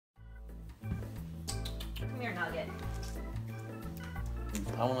Come here, Nugget.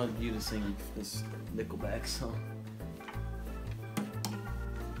 I wanted you to sing this Nickelback song.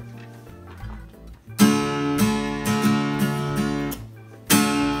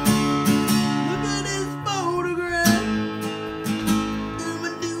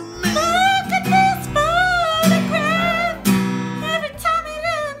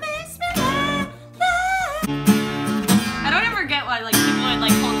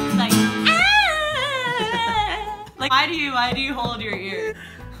 Why do you hold your ear?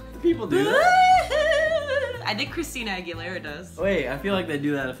 People do that? I think Christina Aguilera does. Wait, I feel like they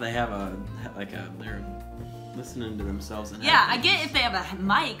do that if they have they're listening to themselves in yeah, headphones. I get if they have a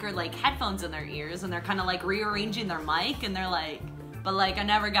mic or like headphones in their ears and they're kind of like rearranging their mic and they're like, but like I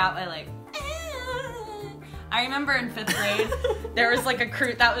never got my like. I remember in 5th grade, there was like a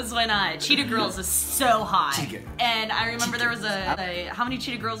crew, that was when Cheetah Girls was so hot. And I remember there was how many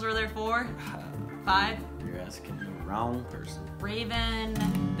Cheetah Girls were there for? 5? You're asking the wrong person. Raven,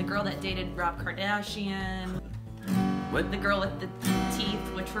 the girl that dated Rob Kardashian. What? The girl with the teeth,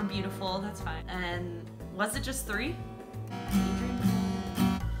 which were beautiful, that's fine. And was it just 3?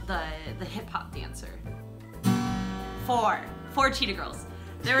 The hip hop dancer. 4 Cheetah Girls.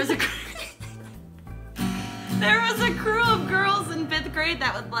 There was a there was a crew of girls in 5th grade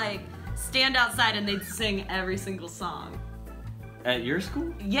that would like stand outside and they'd sing every single song. At your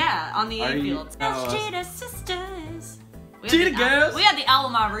school? Yeah, on the A-fields. Cheetah Sisters. Cheetah Girls. We had the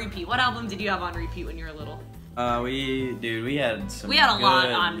album on repeat. What album did you have on repeat when you were little? We had some. We had a good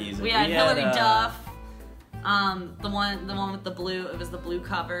lot on music. We had Hillary Duff. The one with the blue. It was the blue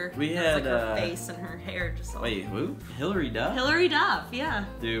cover. We had had like her face and her hair just. All... Wait, who? Hillary Duff. Hillary Duff, yeah.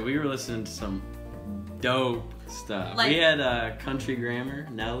 Dude, we were listening to some dope stuff. Like, we had Country Grammar,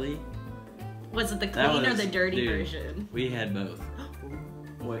 Nelly. Was it the clean or the dirty version? We had both.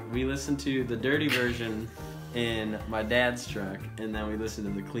 We listened to the dirty version in my dad's truck, and then we listened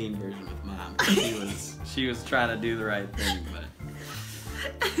to the clean version with Mom. She was trying to do the right thing,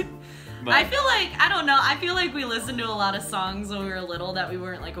 but I feel like, I don't know, I feel like we listened to a lot of songs when we were little that we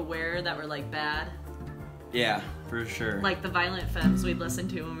weren't like aware that were like bad. Yeah, for sure. Like the Violent Femmes we'd listen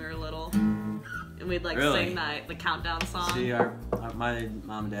to when we were little. And we'd like sing the countdown song. See, my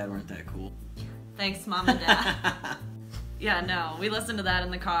mom and dad weren't that cool. Thanks, Mom and Dad. Yeah, no, we listened to that in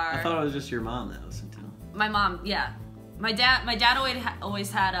the car. I thought it was just your mom that listened to them. My mom, yeah. My dad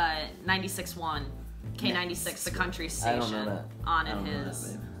always had a 96.1 K96, the country station, on in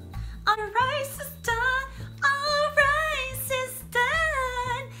his. All right, sister, all right, sister.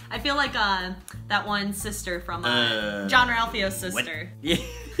 I feel like that one sister from John Ralphio's sister.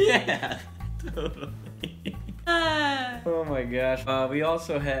 Yeah, totally. Oh my gosh. We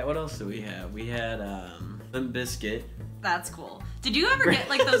also had, what else did we have? We had Limp Bizkit. That's cool. Did you ever get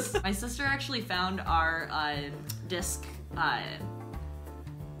like those? My sister actually found our disc,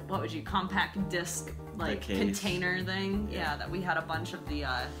 what would you, compact disc like container thing? Yeah, that we had a bunch of the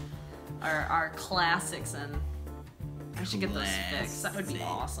our classics in. I should get those fixed. That would be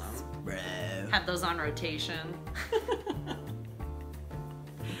awesome. Bro. Have those on rotation.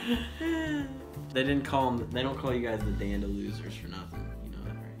 They don't call you guys the Danda losers for nothing. You know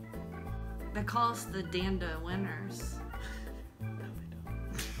that, right? They call us the Danda winners. No, they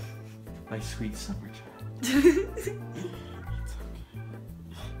don't. My sweet summer child. It's okay.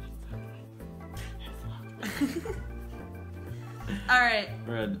 All right.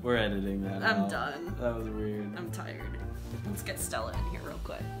 We're editing that out. I'm done. That was weird. I'm tired. Let's get Stella in here real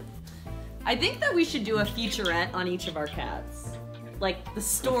quick. I think that we should do a featurette on each of our cats. Like the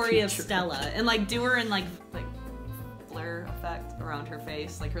story of Stella, and like do her in like blur effect around her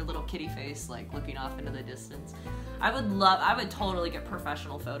face, like her little kitty face, like looking off into the distance. I would totally get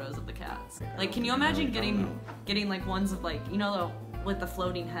professional photos of the cats. Like, can you imagine getting like ones of like, you know, with the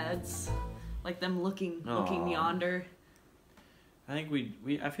floating heads, like them looking yonder. I think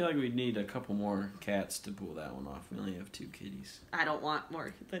I feel like we'd need a couple more cats to pull that one off. We only have 2 kitties. I don't want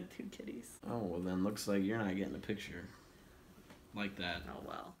more than 2 kitties. Oh, well then looks like you're not getting a picture like that. Oh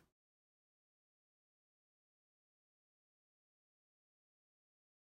well.